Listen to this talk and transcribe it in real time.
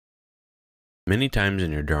Many times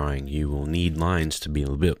in your drawing, you will need lines to be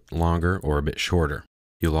a bit longer or a bit shorter.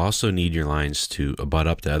 You'll also need your lines to butt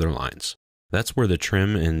up to other lines. That's where the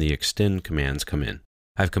trim and the extend commands come in.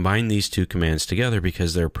 I've combined these two commands together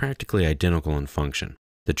because they're practically identical in function.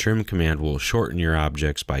 The trim command will shorten your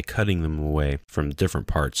objects by cutting them away from different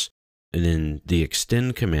parts, and then the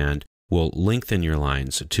extend command will lengthen your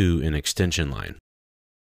lines to an extension line.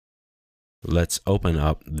 Let's open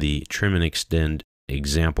up the trim and extend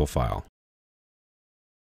example file.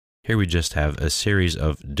 Here we just have a series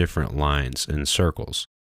of different lines and circles,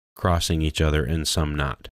 crossing each other and some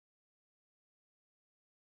not.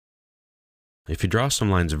 If you draw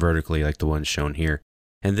some lines vertically like the ones shown here,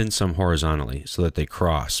 and then some horizontally so that they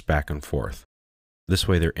cross back and forth. This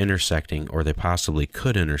way they're intersecting, or they possibly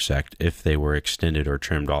could intersect if they were extended or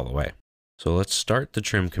trimmed all the way. So let's start the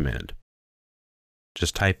trim command.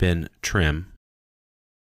 Just type in trim,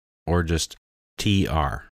 or just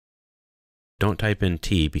TR. Don't type in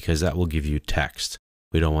T because that will give you text.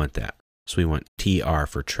 We don't want that. So we want TR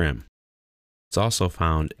for trim. It's also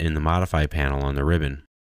found in the Modify panel on the ribbon,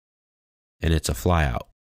 and it's a flyout.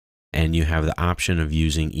 And you have the option of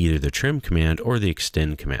using either the trim command or the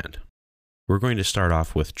extend command. We're going to start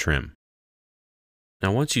off with trim.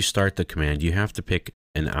 Now once you start the command, you have to pick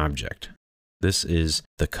an object. This is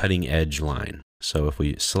the cutting edge line. So if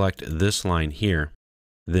we select this line here,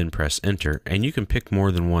 then press enter, and you can pick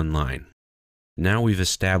more than one line. Now we've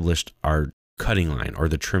established our cutting line, or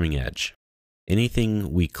the trimming edge.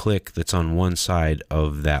 Anything we click that's on one side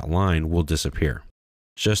of that line will disappear,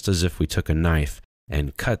 just as if we took a knife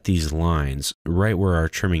and cut these lines right where our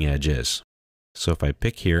trimming edge is. So if I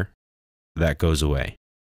pick here, that goes away.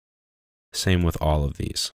 Same with all of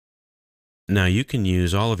these. Now you can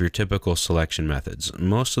use all of your typical selection methods.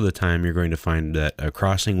 Most of the time you're going to find that a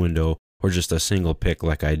crossing window or just a single pick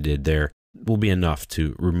like I did there will be enough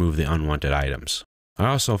to remove the unwanted items. I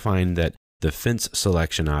also find that the fence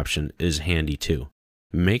selection option is handy too.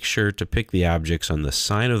 Make sure to pick the objects on the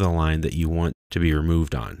side of the line that you want to be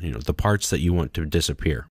removed on, the parts that you want to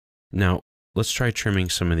disappear. Now, let's try trimming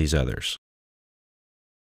some of these others.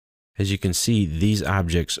 As you can see, these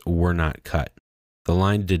objects were not cut. The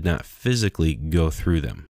line did not physically go through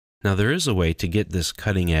them. Now, there is a way to get this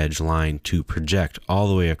cutting edge line to project all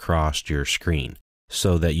the way across your screen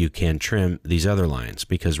so that you can trim these other lines,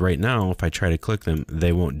 because right now, if I try to click them,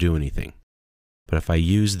 they won't do anything. But if I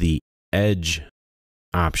use the edge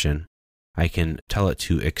option, I can tell it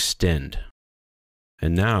to extend.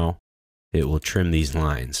 And now it will trim these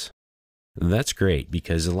lines. That's great,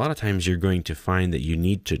 because a lot of times you're going to find that you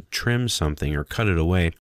need to trim something or cut it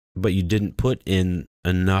away, but you didn't put in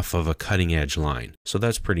enough of a cutting edge line. So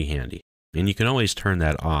that's pretty handy. And you can always turn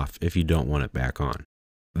that off if you don't want it back on.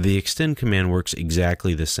 The extend command works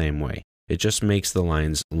exactly the same way. It just makes the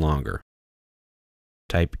lines longer.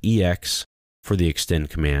 Type EX for the extend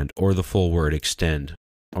command, or the full word extend.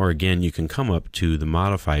 Or again, you can come up to the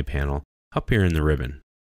Modify panel up here in the ribbon.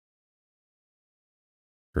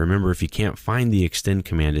 Remember, if you can't find the extend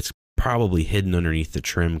command, it's probably hidden underneath the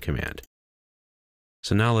trim command.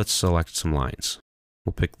 So now let's select some lines.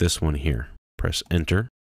 We'll pick this one here. Press enter.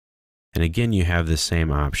 And again, you have the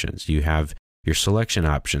same options. You have your selection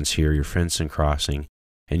options here, your fence and crossing,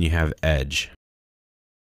 and you have edge.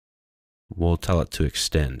 We'll tell it to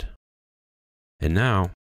extend. And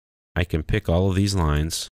now I can pick all of these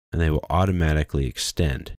lines and they will automatically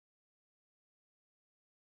extend.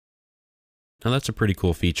 Now that's a pretty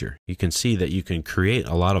cool feature. You can see that you can create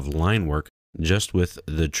a lot of line work just with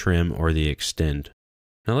the trim or the extend.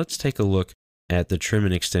 Now let's take a look at the trim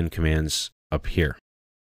and extend commands up here.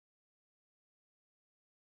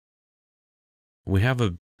 We have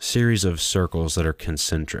a series of circles that are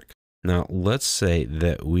concentric. Now let's say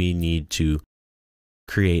that we need to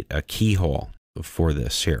create a keyhole for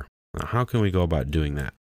this here. Now how can we go about doing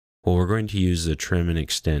that? Well, we're going to use the trim and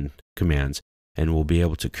extend commands, and we'll be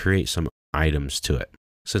able to create some items to it.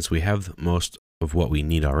 Since we have most of what we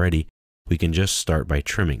need already, we can just start by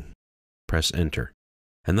trimming. Press enter.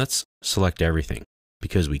 And let's select everything,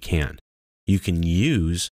 because we can. You can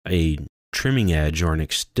use a trimming edge or an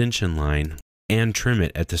extension line and trim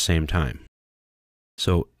it at the same time.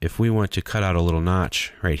 So if we want to cut out a little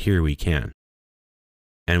notch right here, we can.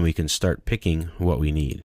 And we can start picking what we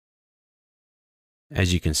need.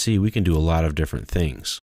 As you can see, we can do a lot of different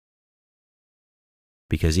things,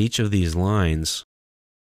 because each of these lines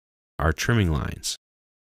are trimming lines.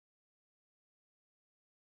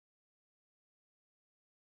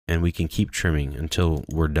 And we can keep trimming until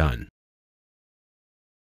we're done.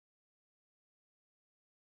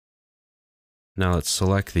 Now let's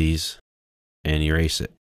select these and erase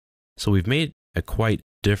it. So we've made a quite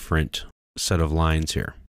different set of lines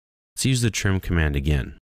here. Let's use the trim command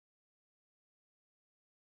again.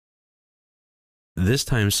 This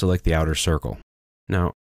time select the outer circle.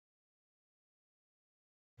 Now,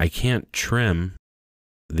 I can't trim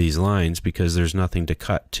these lines because there's nothing to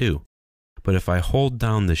cut to. But if I hold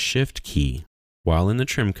down the Shift key while in the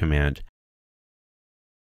trim command,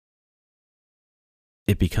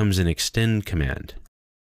 it becomes an extend command.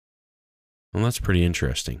 Well, that's pretty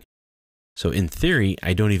interesting. So in theory,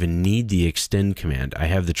 I don't even need the extend command. I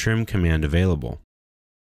have the trim command available.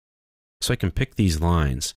 So I can pick these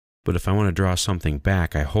lines, but if I want to draw something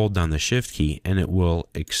back, I hold down the Shift key and it will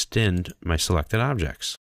extend my selected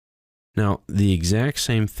objects. Now, the exact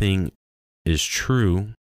same thing is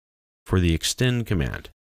true for the extend command,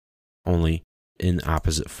 only in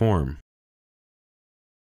opposite form.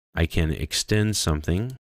 I can extend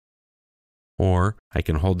something, or I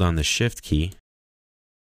can hold down the Shift key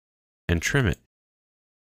and trim it.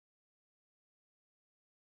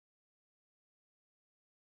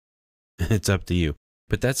 It's up to you.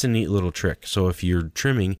 But that's a neat little trick. So if you're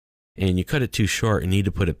trimming and you cut it too short and need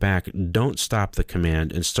to put it back, don't stop the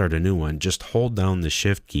command and start a new one. Just hold down the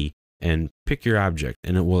Shift key and pick your object,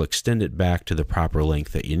 and it will extend it back to the proper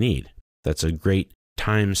length that you need. That's a great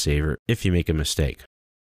time saver if you make a mistake.